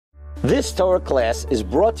This Torah class is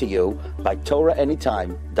brought to you by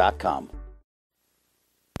TorahAnytime.com.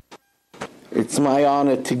 It's my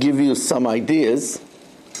honor to give you some ideas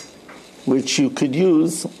which you could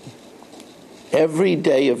use every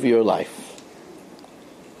day of your life.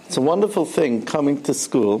 It's a wonderful thing coming to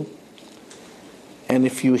school, and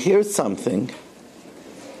if you hear something,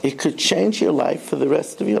 it could change your life for the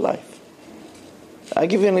rest of your life. I'll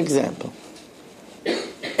give you an example.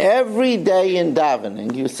 Every day in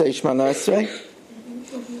davening, you say Shemana Esrei.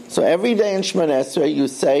 So every day in Shemana Esrei, you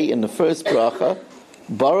say in the first bracha,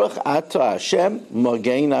 Baruch Atah Hashem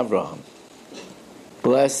Mogein Avraham.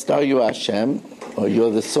 Blessed are you, Hashem, or you're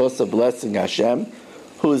the source of blessing, Hashem,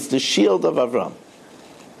 who is the shield of Avram.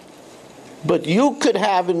 But you could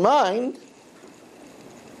have in mind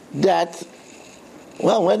that,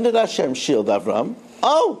 well, when did Hashem shield Avram?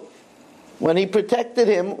 Oh, when he protected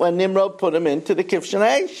him, when Nimrod put him into the Kivshan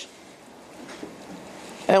Eish.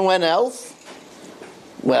 And when else?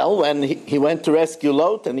 Well, when he went to rescue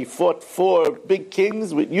Lot and he fought 4 big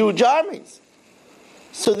kings with huge armies.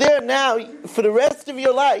 So there now, for the rest of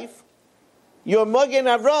your life, your Magen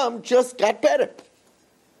Avram just got better.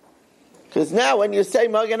 Because now when you say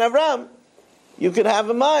Magen Avram, you can have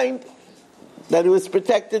in mind that it was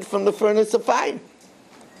protected from the furnace of fire.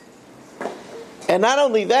 And not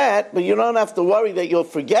only that, but you don't have to worry that you'll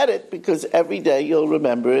forget it, because every day you'll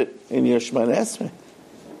remember it in your Shemana Esrei.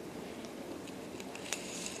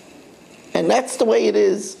 And that's the way it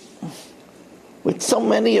is with so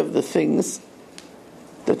many of the things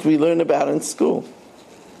that we learn about in school.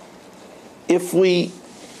 If we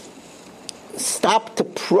stop to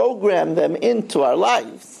program them into our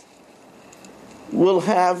lives, we'll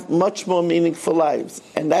have much more meaningful lives.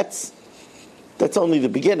 And that's only the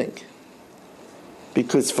beginning.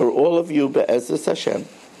 Because for all of you, Be'ezus Hashem,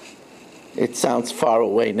 it sounds far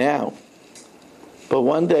away now. But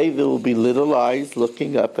one day there will be little eyes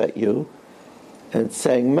looking up at you and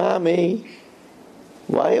saying, Mommy,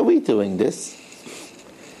 why are we doing this?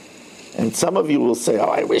 And some of you will say, oh,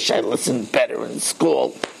 I wish I listened better in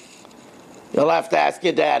school. You'll have to ask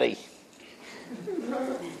your daddy.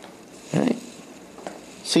 Right?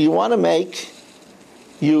 So you want to make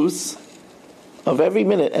use of every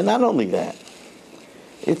minute. And not only that,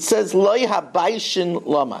 it says, Loi habaishin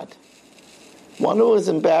lamad. One who is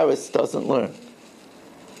embarrassed doesn't learn.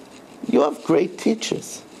 You have great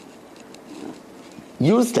teachers.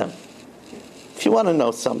 Use them. If you want to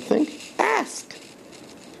know something, ask.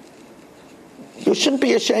 You shouldn't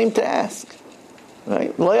be ashamed to ask.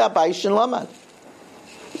 Right? Loi habaishin lamad.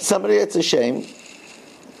 Somebody that's ashamed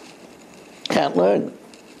can't learn.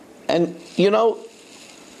 And you know,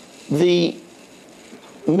 the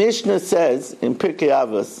Mishnah says in Pirkei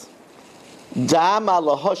Avos, Dam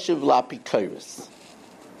alahoshiv lapikairis.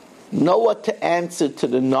 Know what to answer to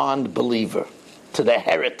the non-believer, to the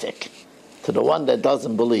heretic, to the one that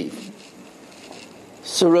doesn't believe.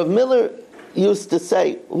 So Rav Miller used to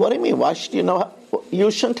say, what do you mean? Why should you know?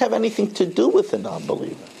 You shouldn't have anything to do with a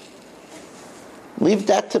non-believer. Leave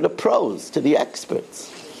that to the pros, to the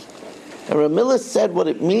experts. And Rav Miller said what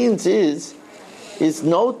it means is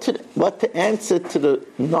know what to answer to the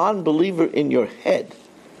non-believer in your head.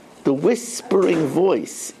 The whispering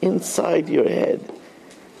voice inside your head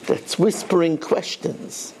that's whispering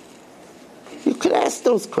questions. You could ask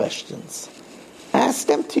those questions. Ask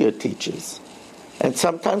them to your teachers. And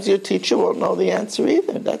sometimes your teacher won't know the answer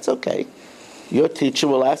either. That's okay. Your teacher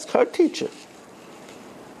will ask her teacher.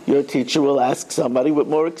 Your teacher will ask somebody with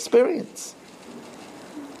more experience.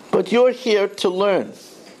 But you're here to learn.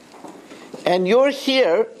 And you're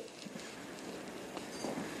here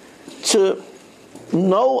to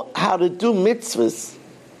know how to do mitzvahs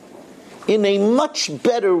in a much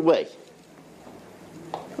better way.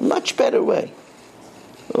 Much better way.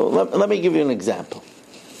 Well, let me give you an example.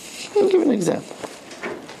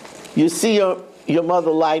 You see your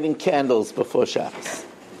mother lighting candles before Shabbos.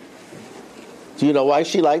 Do you know why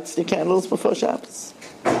she lights the candles before Shabbos?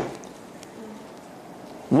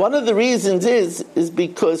 One of the reasons is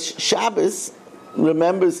because Shabbos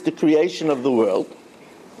remembers the creation of the world.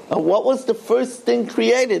 And what was the first thing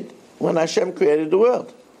created when Hashem created the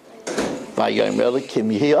world?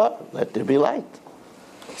 Let there be light.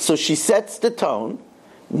 So she sets the tone.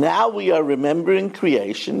 Now we are remembering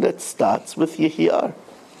creation that starts with Yehiyah.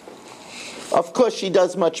 Of course, she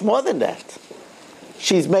does much more than that.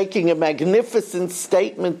 She's making a magnificent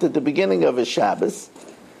statement at the beginning of a Shabbos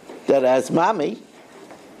that as mommy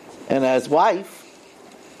and as wife,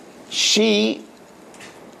 she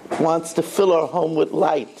wants to fill her home with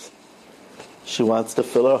light. She wants to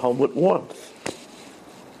fill her home with warmth.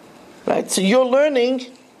 Right? So you're learning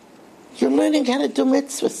how to do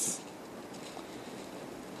mitzvahs.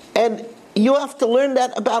 And you have to learn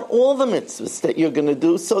that about all the mitzvahs that you're going to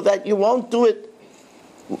do so that you won't do it.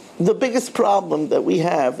 The biggest problem that we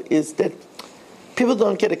have is that people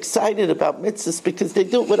don't get excited about mitzvahs because they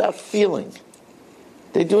do it without feeling.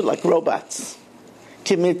 They do it like robots.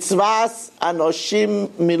 Ki mitzvahs anoshim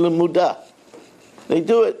milemuda. They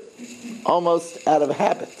do it almost out of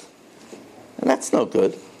habit. And that's no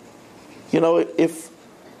good. You know, if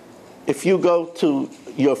you go to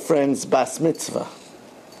your friend's bas mitzvah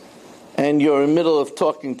and you're in the middle of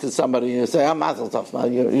talking to somebody and you say, "I'm mazel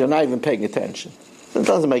tov," you're not even paying attention. That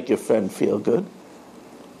doesn't make your friend feel good.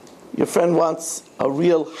 Your friend wants a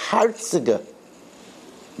real heartziger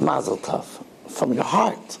mazel tov from your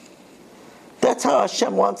heart. That's how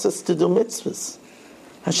Hashem wants us to do mitzvahs.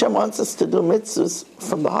 Hashem wants us to do mitzvahs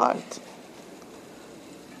from the heart.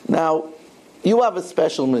 Now, you have a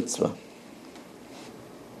special mitzvah.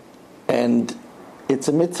 And it's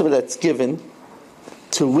a mitzvah that's given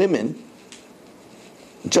to women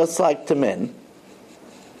just like to men.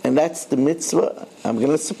 And that's the mitzvah, I'm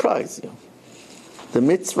going to surprise you, the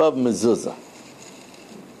mitzvah of mezuzah.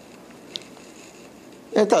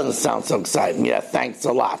 It doesn't sound so exciting. Yeah, thanks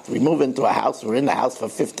a lot. We move into a house, we're in the house for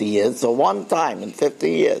 50 years, so one time in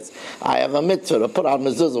 50 years, I have a mitzvah to put on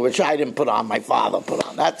mezuzah, which I didn't put on, my father put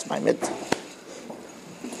on. That's my mitzvah.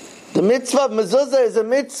 The mitzvah of mezuzah is a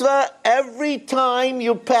mitzvah every time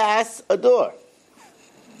you pass a door.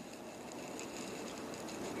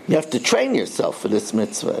 You have to train yourself for this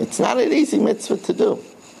mitzvah. It's not an easy mitzvah to do.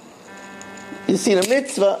 You see, the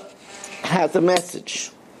mitzvah has a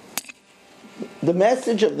message. The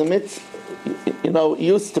message of the mitzvah,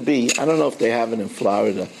 used to be, I don't know if they have it in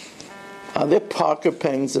Florida. Are there Parker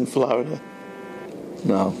pens in Florida?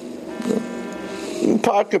 No.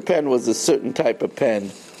 Parker pen was a certain type of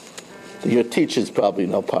pen. Your teachers probably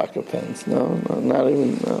know Parker pens. No, not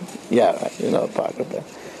even. No. Yeah, right, you know Parker pen.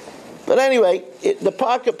 But anyway, the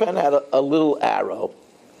Parker pen had a little arrow,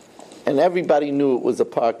 and everybody knew it was a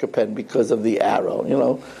Parker pen because of the arrow.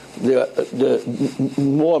 The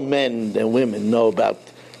more men than women know about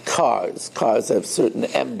cars. Cars have certain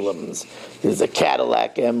emblems. There's a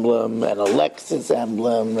Cadillac emblem and a Lexus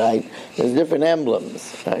emblem, right? There's different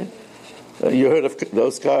emblems, right? You heard of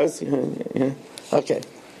those cars? Yeah. Okay.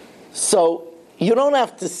 So you don't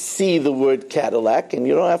have to see the word Cadillac and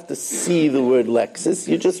you don't have to see the word Lexus.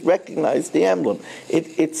 You just recognize the emblem.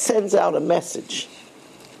 It sends out a message.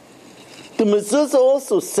 The mezuzah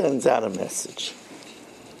also sends out a message.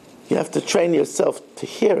 You have to train yourself to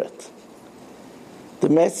hear it. The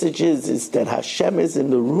message is that Hashem is in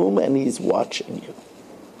the room and He's watching you.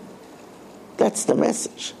 That's the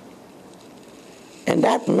message. And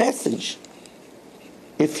that message,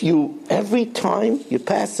 if you, every time you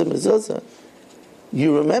pass a mezuzah,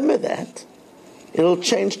 you remember that, it'll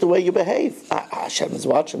change the way you behave. Hashem is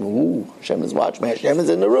watching me. Ooh, Hashem is watching me. Hashem is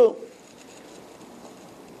in the room.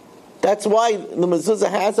 That's why the mezuzah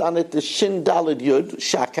has on it the Shin Daled Yud,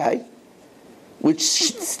 Shakai, which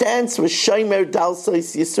stands for Shomer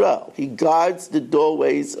Dalsois Yisrael. He guards the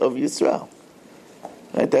doorways of Yisrael.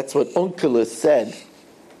 Right? That's what Onkelos said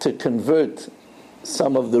to convert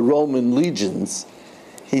some of the Roman legions.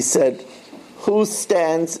 He said, who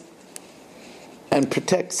stands and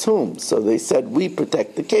protects whom? So they said, we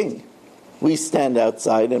protect the king. We stand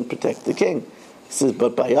outside and protect the king. He says,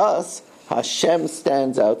 but by us, Hashem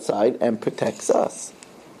stands outside and protects us.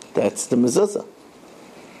 That's the mezuzah.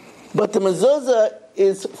 But the mezuzah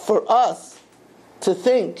is for us to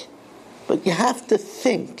think, but you have to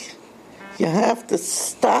think. You have to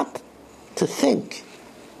stop to think.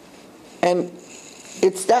 And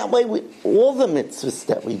it's that way with all the mitzvahs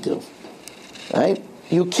that we do. Right?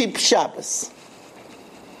 You keep Shabbos.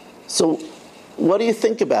 So what do you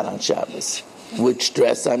think about on Shabbos? Which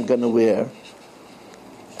dress I'm going to wear?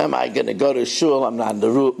 Am I going to go to shul? I'm not in the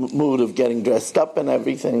mood of getting dressed up and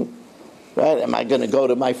everything. Right? Am I going to go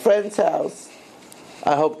to my friend's house?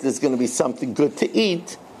 I hope there's going to be something good to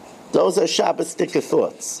eat. Those are Shabbos-tika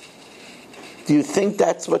thoughts. Do you think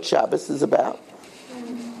that's what Shabbos is about?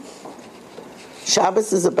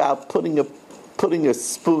 Shabbos is about putting a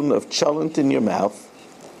spoon of cholent in your mouth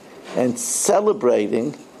and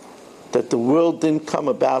celebrating that the world didn't come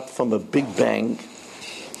about from a big bang.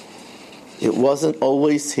 It wasn't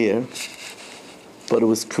always here, but it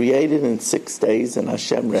was created in 6 days and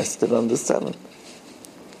Hashem rested on the 7th.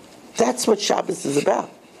 That's what Shabbos is about.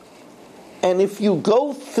 And if you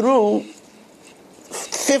go through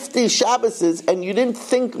 50 Shabboses and you didn't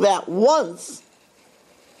think that once,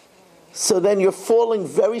 so then you're falling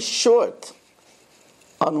very short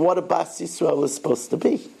on what a Bas Yisrael is supposed to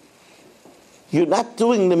be. You're not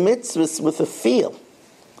doing the mitzvahs with a feel.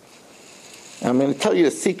 I'm going to tell you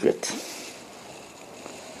a secret.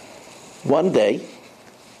 One day,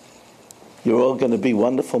 you're all going to be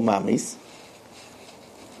wonderful mommies.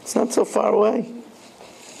 It's not so far away.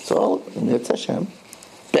 It's all in Hashem.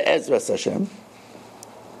 Be'ezras Hashem.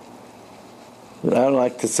 But I don't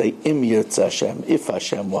like to say im yirtz Hashem, if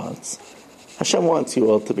Hashem wants. Hashem wants you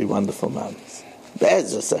all to be wonderful mommies.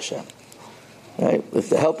 Be'ezras Hashem. Right? With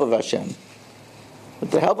the help of Hashem.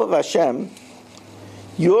 With the help of Hashem,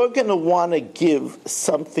 you're going to want to give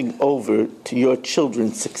something over to your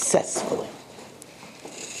children successfully.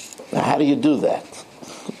 Now, how do you do that?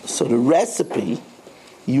 So the recipe,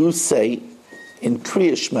 you say in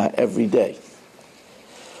Kriya Shema every day.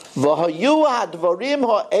 V'hayu hadvarim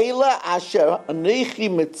ha'ela asher anechi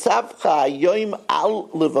mitzavcha hayoim al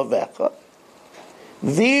levavecha.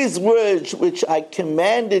 These words which I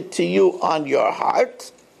commanded to you on your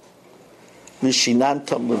heart,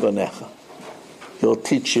 v'shinantam levanecha. You'll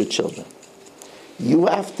teach your children. You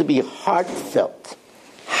have to be heartfelt,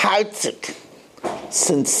 heartzik,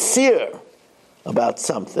 sincere about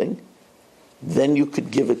something, then you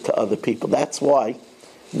could give it to other people. That's why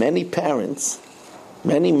many parents,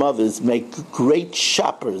 many mothers make great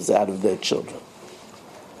shoppers out of their children.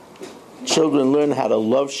 Children learn how to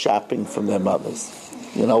love shopping from their mothers.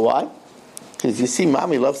 You know why? Because you see,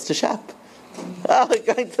 mommy loves to shop. Oh,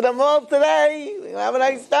 we're going to the mall today. We're going to have a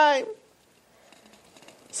nice time.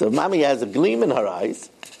 So if mommy has a gleam in her eyes,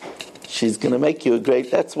 she's going to make you a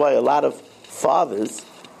great... That's why a lot of fathers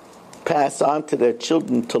pass on to their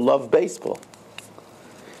children to love baseball.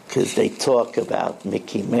 Because they talk about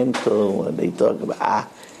Mickey Mantle, and they talk about...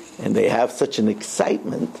 and they have such an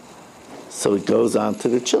excitement, so it goes on to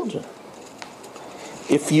the children.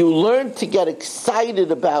 If you learn to get excited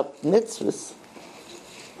about mitzvahs,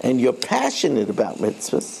 and you're passionate about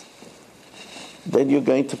mitzvahs, then you're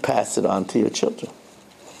going to pass it on to your children.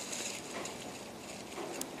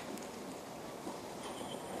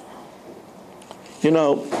 You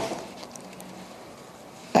know,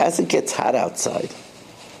 as it gets hot outside,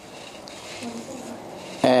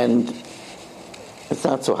 and it's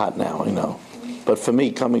not so hot now, I know, but for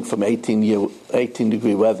me, coming from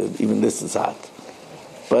 18-degree weather, even this is hot.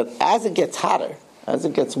 But as it gets hotter, as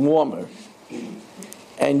it gets warmer,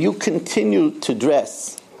 and you continue to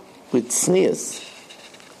dress with sneers,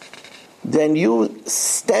 then you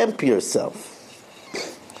stamp yourself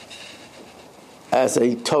as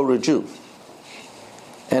a Torah Jew.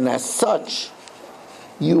 And as such,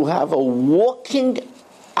 you have a walking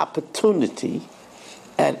opportunity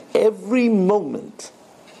at every moment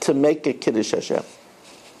to make a Kiddush Hashem.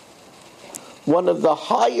 One of the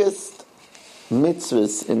highest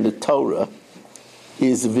mitzvahs in the Torah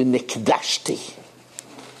is v'nikdashti,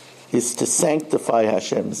 is to sanctify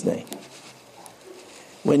Hashem's name.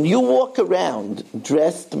 When you walk around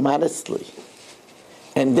dressed modestly,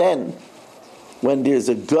 and then when there's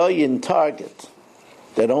a guy in Target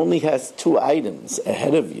that only has 2 items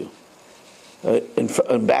ahead of you,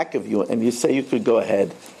 in back of you, and you say you could go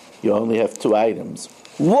ahead, you only have 2 items.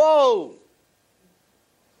 Whoa!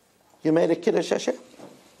 You made a Kiddush Hashem.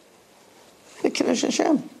 A Kiddush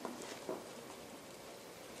Hashem.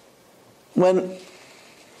 When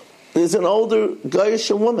there's an older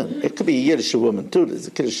Goyish woman, it could be a Yiddish woman too, there's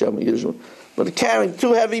a Kiddush Hashem, a Yiddish woman, but carrying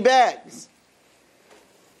 2 heavy bags.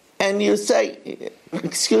 And you say,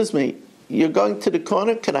 excuse me, you're going to the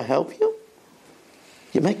corner, can I help you?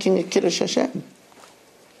 You're making a Kiddush Hashem.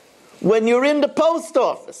 When you're in the post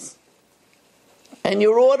office, and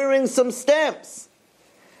you're ordering some stamps,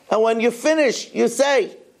 and when you finish, you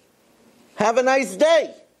say, have a nice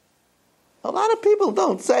day. A lot of people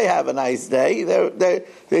don't say have a nice day.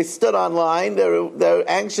 They stood online, they're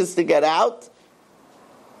anxious to get out.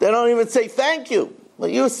 They don't even say thank you. Well,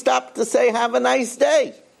 you stop to say have a nice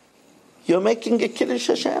day. You're making a Kiddush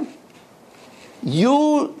Hashem.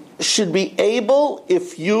 You should be able,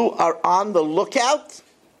 if you are on the lookout,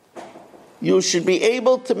 you should be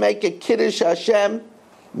able to make a Kiddush Hashem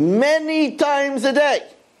many times a day.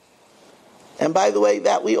 And by the way,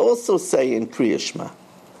 that we also say in Kriya Shema.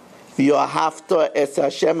 V'yohavta es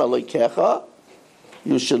Hashem Elokecha.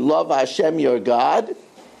 You should love Hashem, your God.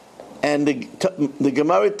 And the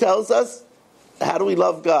Gemara tells us, how do we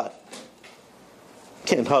love God?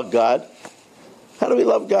 Can't hug God. How do we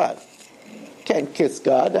love God? Can't kiss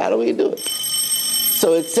God. How do we do it?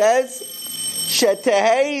 So it says,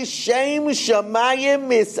 Shetehei Shem Shamayim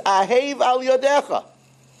Misahev Al Yodecha.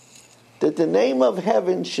 That the name of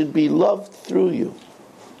heaven should be loved through you.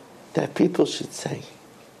 That people should say,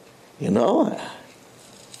 you know,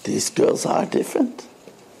 these girls are different.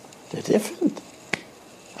 They're different.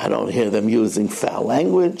 I don't hear them using foul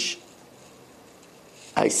language.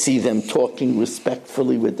 I see them talking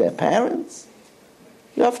respectfully with their parents.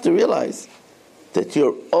 You have to realize that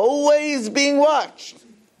you're always being watched.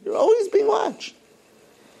 You're always being watched.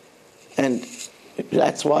 And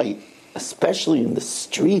that's why, especially in the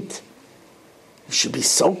street, you should be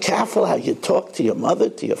so careful how you talk to your mother,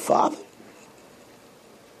 to your father.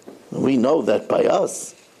 We know that by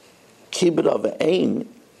us, kibbud av v'em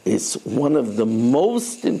is one of the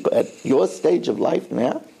most, at your stage of life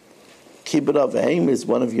now, kibbud av v'em is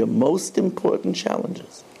one of your most important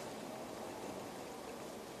challenges.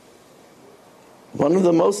 One of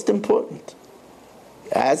the most important.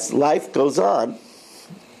 As life goes on,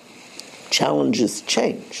 challenges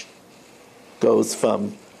change. Goes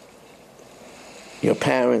from your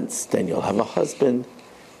parents, then you'll have a husband,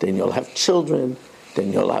 then you'll have children,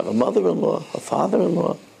 then you'll have a mother-in-law, a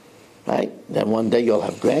father-in-law, right? Then one day you'll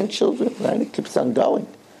have grandchildren, right? It keeps on going.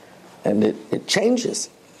 And it changes.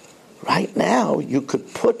 Right now, you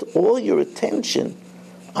could put all your attention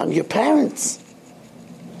on your parents.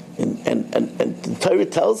 And the Torah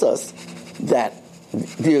tells us that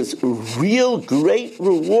there's real great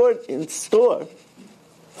reward in store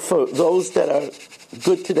for those that are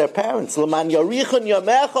good to their parents. L'man yarichon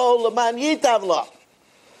yamecho, l'man yitav lo.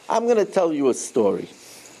 I'm going to tell you a story.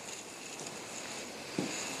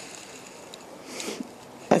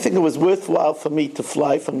 I think it was worthwhile for me to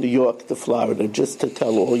fly from New York to Florida just to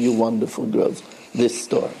tell all you wonderful girls this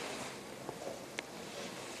story.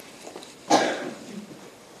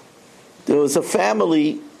 There was a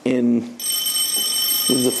family in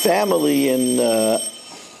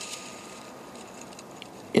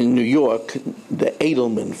New York, the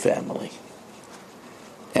Edelman family,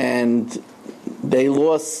 and they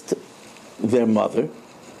lost their mother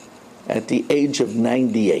at the age of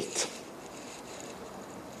 98.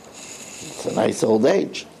 It's a nice old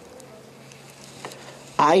age.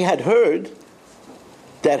 I had heard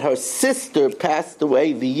that her sister passed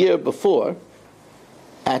away the year before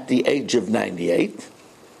at the age of 98,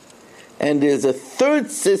 and there's a third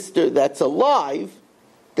sister that's alive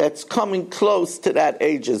that's coming close to that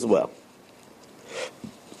age as well.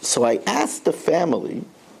 So I asked the family,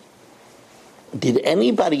 did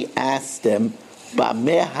anybody ask them,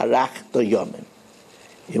 Bameh harachta yomen,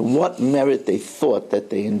 in what merit they thought that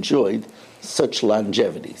they enjoyed such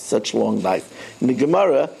longevity, such long life? In the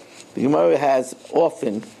Gemara has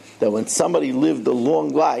often that when somebody lived a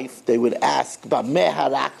long life, they would ask, Bameh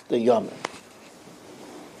harachta yomen.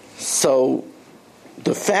 So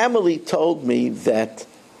the family told me that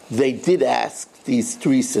they did ask these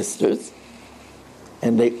three sisters,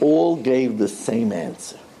 and they all gave the same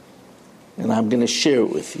answer. And I'm going to share it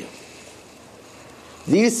with you.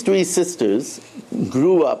 These three sisters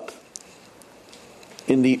grew up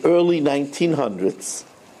in the early 1900s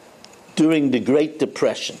during the Great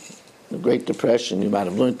Depression. The Great Depression, you might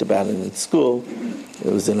have learned about it in school.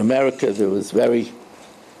 It was in America.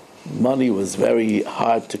 Money was very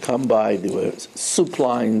hard to come by. There were soup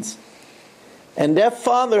lines. And their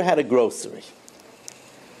father had a grocery.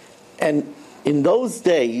 And in those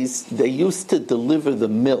days, they used to deliver the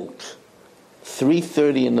milk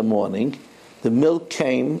 3:30 in the morning. The milk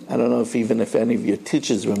came, I don't know if any of your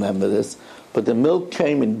teachers remember this, but the milk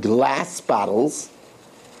came in glass bottles,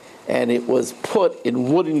 and it was put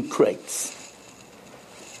in wooden crates.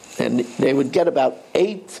 And they would get about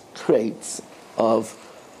 8 crates of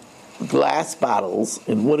glass bottles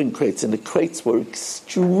in wooden crates, and the crates were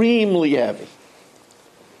extremely heavy.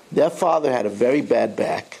 Their father had a very bad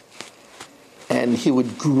back, and he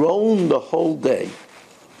would groan the whole day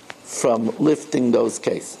from lifting those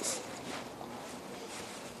cases.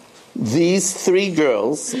 These 3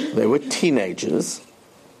 girls, they were teenagers.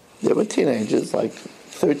 Like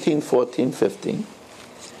 13, 14, 15.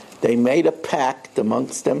 They made a pact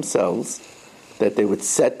amongst themselves that they would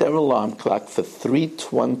set their alarm clock for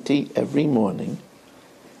 3:20 every morning,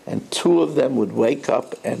 and 2 of them would wake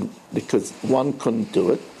up, and because one couldn't do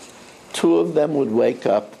it, 2 of them would wake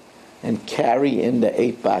up and carry in the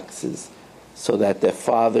 8 boxes so that their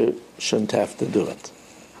father shouldn't have to do it.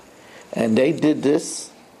 And they did this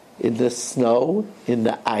in the snow, in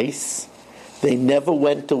the ice. They never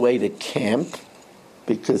went away to camp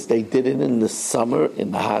because they did it in the summer,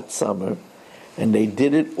 in the hot summer. And they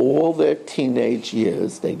did it all their teenage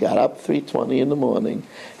years. They got up 3:20 in the morning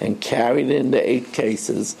and carried in the 8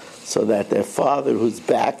 cases so that their father, whose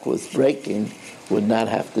back was breaking, would not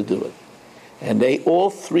have to do it. And they all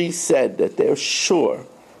 3 said that they're sure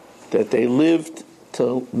that they lived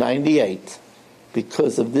till 98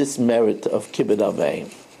 because of this merit of kibbud av v'em.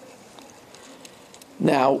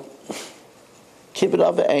 Now, kibbud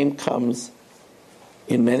av v'em comes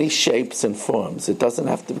in many shapes and forms. It doesn't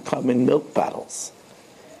have to come in milk bottles.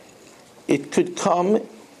 it could come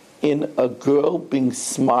in a girl being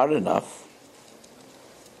smart enough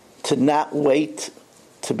to not wait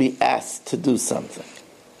to be asked to do something.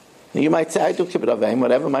 Now you might say, I do kibbut avim,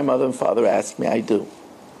 whatever my mother and father ask me, I do.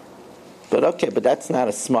 But okay, but that's not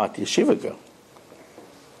a smart yeshiva girl.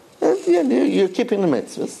 You're keeping the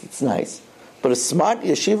mitzvahs, it's nice. But a smart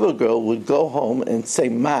yeshiva girl would go home and say,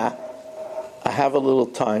 Ma, I have a little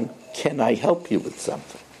time, can I help you with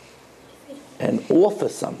something? And offer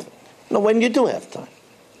something. No, when you do have time.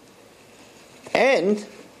 And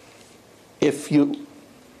if you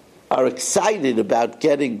are excited about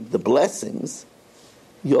getting the blessings,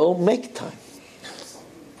 you'll make time.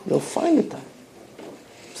 You'll find the time.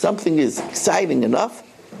 If something is exciting enough,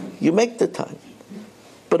 you make the time.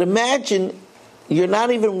 But imagine you're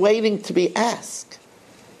not even waiting to be asked.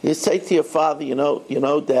 You say to your father, you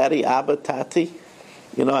know, Daddy, Abba, Tati,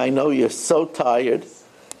 I know you're so tired,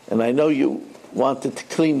 and I know you wanted to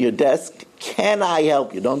clean your desk. Can I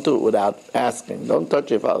help you? Don't do it without asking. Don't touch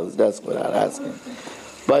your father's desk without asking.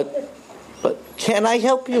 But can I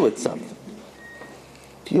help you with something?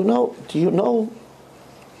 Do you know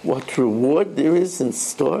what reward there is in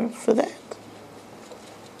store for that?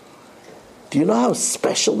 Do you know how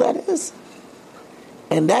special that is?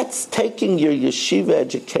 And that's taking your yeshiva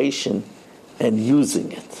education and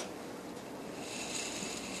using it.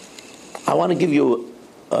 I want to give you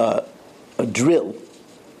a drill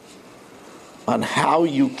on how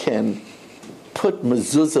you can put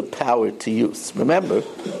mezuzah power to use. Remember,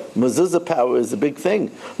 mezuzah power is a big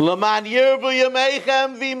thing. L'man yirbu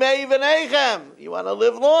yameichem v'imei v'neichem. You want to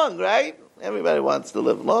live long, right? Everybody wants to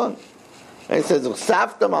live long. And it says,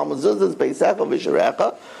 "Usaftam al mezuzahs beisecha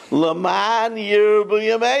v'sharecha l'man yirbu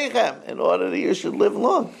yameichem." In order that you should live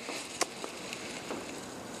long.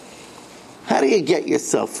 How do you get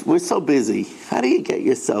yourself? We're so busy. How do you get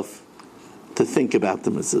yourself to think about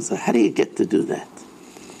the mezuzah? How do you get to do that?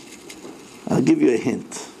 I'll give you a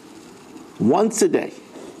hint. Once a day.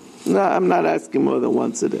 No, I'm not asking more than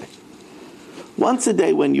once a day. Once a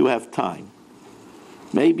day when you have time.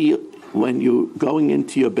 Maybe when you're going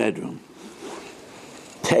into your bedroom.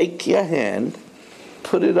 Take your hand,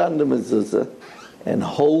 put it on the mezuzah, and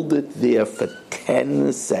hold it there for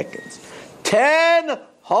 10 seconds. 10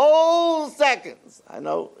 whole seconds. I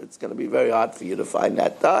know it's going to be very hard for you to find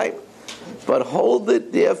that time, but hold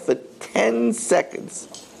it there for 10 seconds.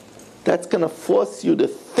 That's going to force you to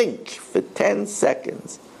think for 10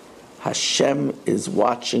 seconds. Hashem is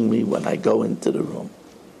watching me when I go into the room.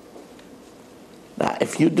 Now,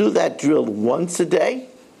 if you do that drill once a day,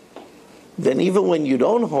 then even when you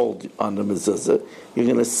don't hold on the mezuzah, you're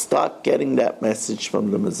going to start getting that message from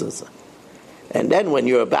the mezuzah. And then when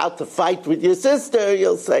you're about to fight with your sister,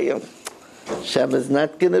 you'll say, Hashem is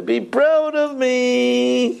not going to be proud of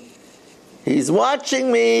me. He's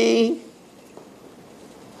watching me.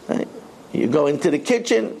 Right? You go into the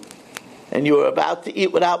kitchen and you're about to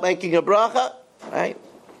eat without making a bracha, right?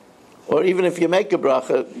 Or even if you make a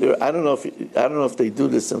bracha, I don't know if they do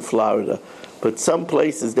this in Florida, but some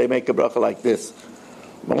places they make a bracha like this.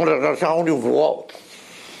 You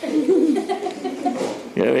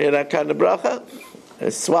ever hear that kind of bracha? They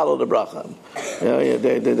swallow the bracha.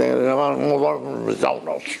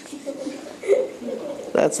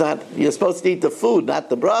 That's not. You're supposed to eat the food, not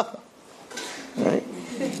the bracha, right?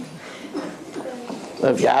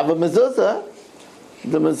 If you have a mezuzah,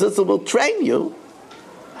 the mezuzah will train you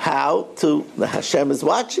how to. The Hashem is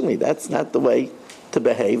watching me. That's not the way to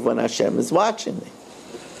behave when Hashem is watching me.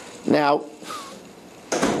 Now,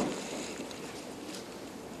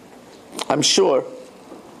 I'm sure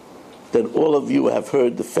that all of you have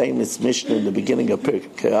heard the famous Mishnah in the beginning of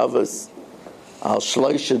Pirkei Avos, Al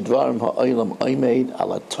Shloisha Dvarim Ha'olam Oimed,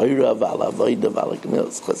 Al HaTorah V'Al Avodah V'Al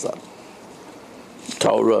Gemilas Chesed.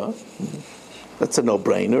 Torah, that's a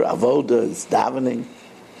no-brainer. Avodah is davening,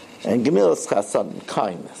 and Gemilas Chesed,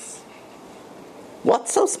 kindness.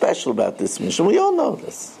 What's so special about this Mishnah? We all know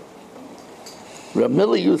this.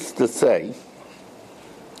 Ramila used to say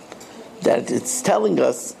that it's telling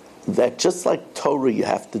us that just like Torah you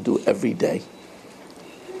have to do every day,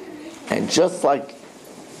 and just like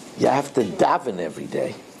you have to daven every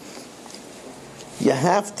day, you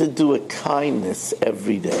have to do a kindness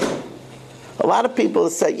every day. A lot of people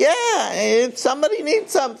say, yeah, if somebody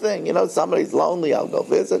needs something, somebody's lonely, I'll go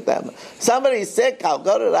visit them. Somebody's sick, I'll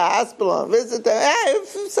go to the hospital and visit them.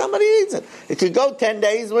 If somebody needs it. It could go 10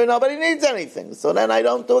 days where nobody needs anything, so then I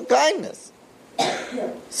don't do a kindness.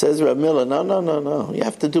 Says Ramila, no. You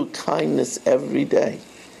have to do kindness every day.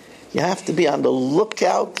 You have to be on the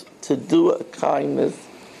lookout to do a kindness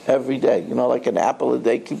every day. Like an apple a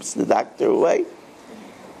day keeps the doctor away.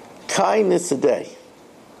 Kindness a day.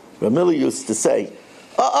 Ramila used to say,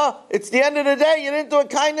 it's the end of the day, you didn't do a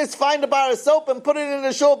kindness, find a bar of soap and put it in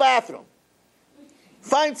the shul bathroom.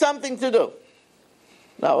 Find something to do.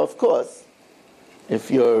 Now, of course,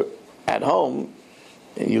 if you're at home,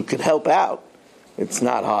 you could help out. It's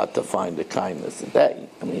not hard to find a kindness a day.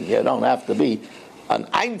 I mean, you don't have to be an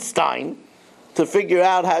Einstein to figure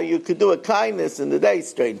out how you could do a kindness in the day,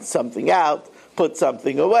 straighten something out, put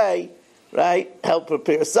something away, right? Help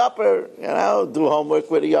prepare supper, do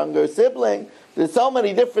homework with a younger sibling. There's so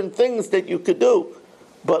many different things that you could do.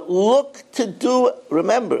 But look to do,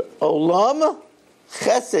 remember, Olam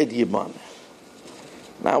Chesed Yimaneh.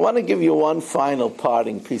 Now I want to give you one final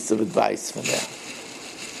parting piece of advice for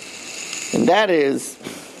now. And that is,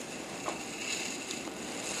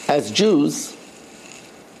 as Jews,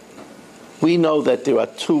 we know that there are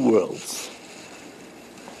two worlds.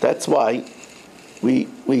 That's why we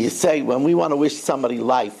say, when we want to wish somebody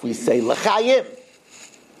life, we say l'chaim.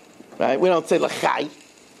 Right? We don't say l'chai.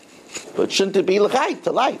 But shouldn't it be l'chai,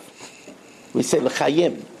 to life? We say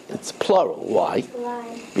l'chaim. It's plural. Why?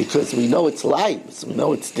 Because we know it's lives. We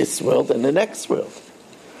know it's this world and the next world.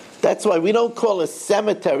 That's why we don't call a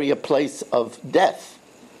cemetery a place of death.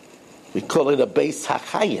 We call it a beis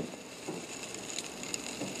hachayim.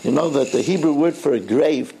 You know that the Hebrew word for a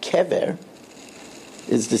grave, kever,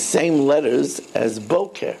 is the same letters as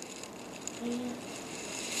boker.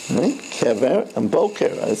 Right? Kever and boker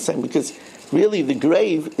are the same, because really the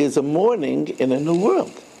grave is a mourning in a new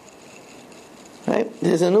world. Right?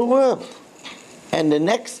 There's a new world. And the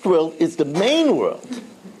next world is the main world.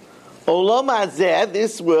 Olam hazeh,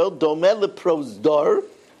 this world, domeh leprosdor,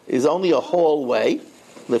 is only a hallway,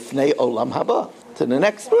 lifnei olam haba, to the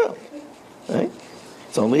next world. Right?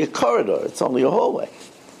 It's only a corridor, it's only a hallway.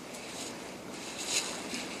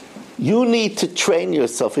 You need to train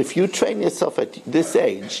yourself, if you train yourself at this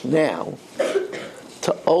age, now,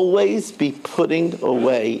 to always be putting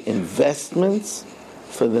away investments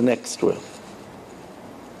for the next world.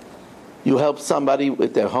 You help somebody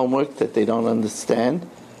with their homework that they don't understand,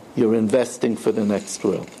 you're investing for the next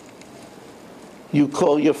world. You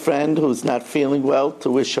call your friend who's not feeling well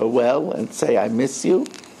to wish her well and say, I miss you,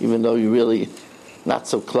 even though you're really not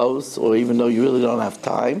so close, or even though you really don't have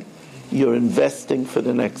time, you're investing for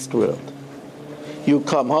the next world. You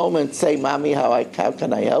come home and say, Mommy, how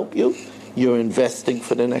can I help you? You're investing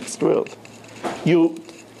for the next world. You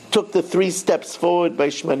took the 3 steps forward by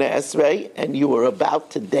Shemona Esrei, and you were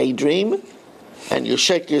about to daydream, and you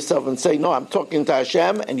shake yourself and say, no, I'm talking to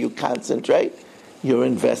Hashem, and you concentrate, you're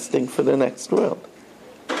investing for the next world.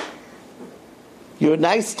 You're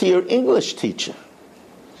nice to your English teacher.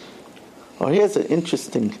 Oh, here's an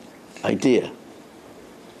interesting idea.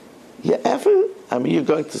 You're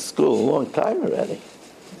going to school a long time already.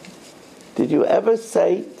 Did you ever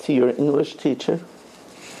say to your English teacher,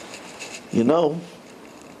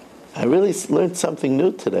 I really learned something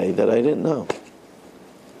new today that I didn't know?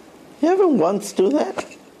 You ever once do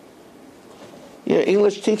that? Your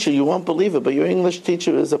English teacher, you won't believe it, but your English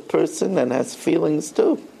teacher is a person and has feelings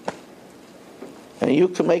too. And you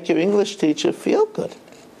can make your English teacher feel good.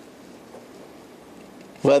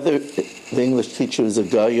 Whether the English teacher is a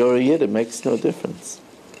guy or a yid, it makes no difference.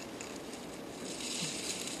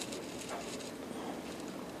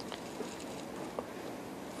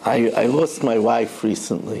 I lost my wife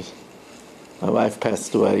recently. My wife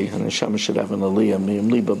passed away, and Hashem should have an aliyah, Miriam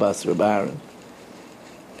Liba Bas Rabaran.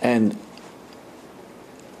 And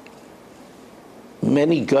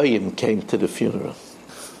many goyim came to the funeral.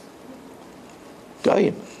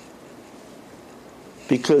 Goyim.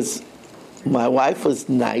 Because my wife was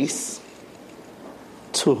nice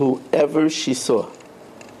to whoever she saw.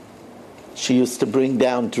 She used to bring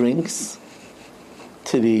down drinks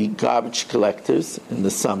to the garbage collectors in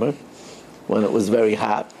the summer when it was very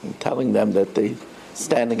hot, and telling them that they're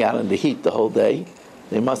standing out in the heat the whole day,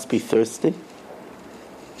 they must be thirsty.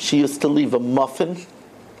 She used to leave a muffin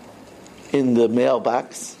in the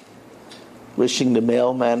mailbox, wishing the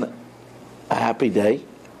mailman a happy day.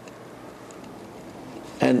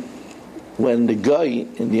 And when the guy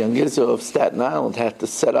in the Young Israel of Staten Island had to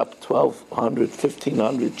set up 1,200,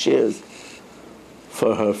 1,500 chairs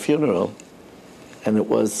for her funeral, and it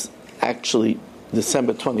was actually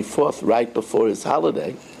December 24th, right before his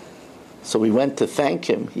holiday, so we went to thank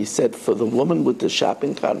him. He said, for the woman with the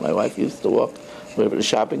shopping cart, my wife used to walk with the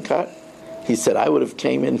shopping cart, he said, I would have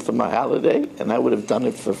came in for my holiday, and I would have done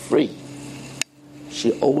it for free.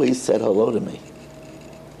 She always said hello to me.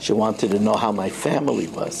 She wanted to know how my family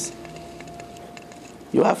was.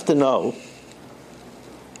 You have to know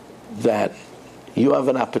that you have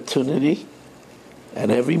an opportunity at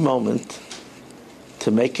every moment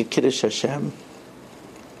to make a Kiddush Hashem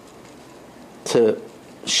to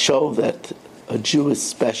show that a Jew is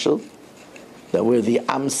special, that we're the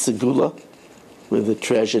Am Segula, we're the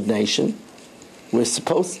treasured nation. We're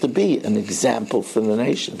supposed to be an example for the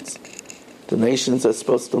nations. The nations are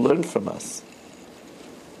supposed to learn from us.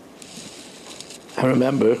 I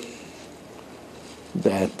remember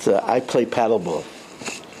that I play paddleball,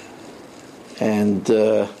 and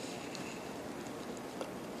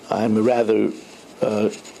I'm a rather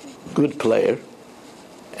good player,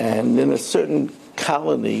 and in a certain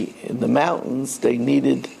colony in the mountains, they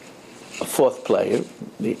needed a fourth player.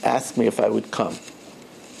 They asked me if I would come.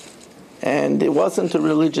 And it wasn't a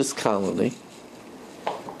religious colony,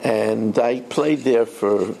 and I played there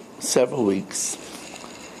for several weeks.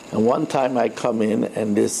 And one time I come in,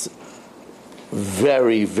 and this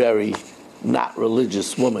very, very not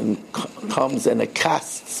religious woman comes and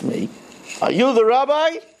accosts me. "Are you the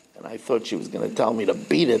rabbi?" And I thought she was going to tell me to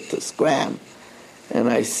beat it, to scram. And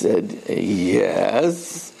I said,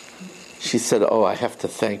 "Yes." She said, "Oh, I have to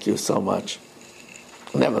thank you so much."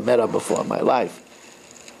 I never met her before in my life.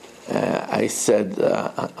 I said,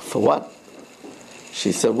 "For what?"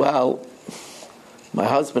 She said, "Well, my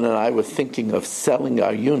husband and I were thinking of selling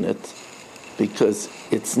our unit because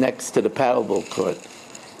it's next to the paddleball court,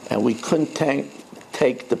 and we couldn't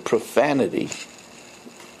take the profanity,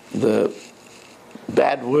 the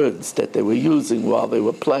bad words that they were using while they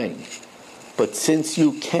were playing. But since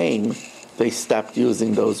you came, they stopped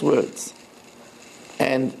using those words."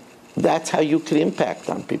 And that's how you could impact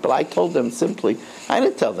on people. I told them simply, I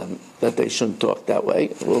didn't tell them that they shouldn't talk that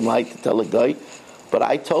way. Who am I to tell a guy? But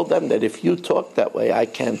I told them that if you talk that way, I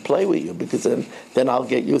can't play with you, because then I'll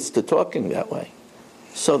get used to talking that way.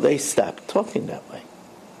 So they stopped talking that way.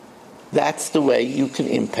 That's the way you can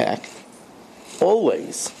impact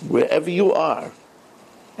always, wherever you are.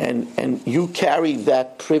 And you carry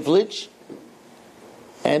that privilege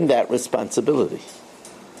and that responsibility.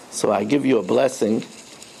 So I give you a blessing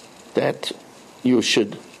that you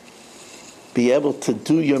should be able to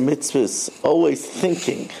do your mitzvahs always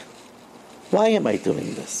thinking, why am I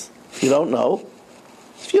doing this? If you don't know,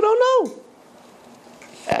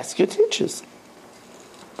 ask your teachers.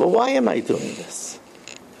 But why am I doing this?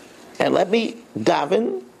 And let me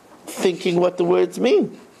daven thinking what the words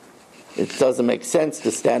mean. It doesn't make sense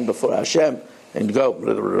to stand before Hashem and go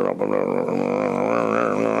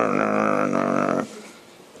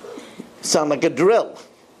sound like a drill,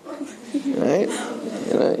 right?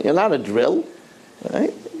 You're not a drill,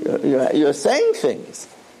 right? You're saying things.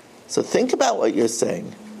 So think about what you're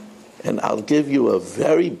saying, and I'll give you a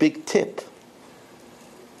very big tip.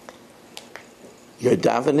 Your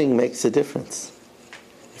davening makes a difference.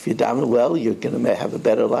 If you daven well, you're going to have a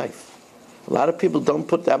better life. A lot of people don't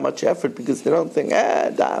put that much effort because they don't think,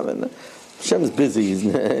 daven. Hashem's busy.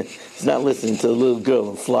 He's not listening to a little girl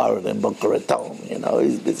in Florida in Boca Raton.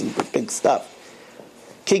 He's busy with big stuff.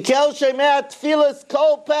 Kikel shemeh tfilas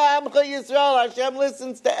kol peh amcha Yisrael. Hashem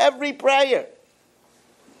listens to every prayer.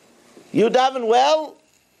 You daven well,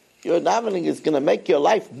 your davening is going to make your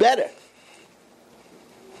life better.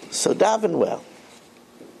 So daven well.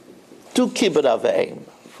 Do kibbut aveim.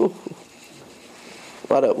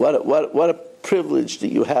 What a privilege that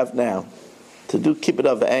you have now to do kibbut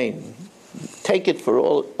aveim. Take it for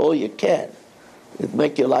all you can. It'll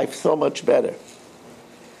make your life so much better.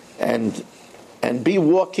 And be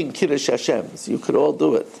walking Kiddush Hashems. You could all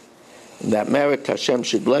do it. And that merit Hashem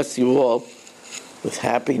should bless you all with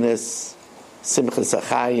happiness, simchas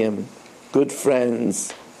achayim, good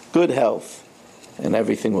friends, good health, and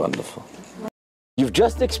everything wonderful. You've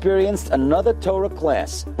just experienced another Torah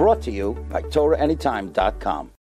class brought to you by TorahAnytime.com.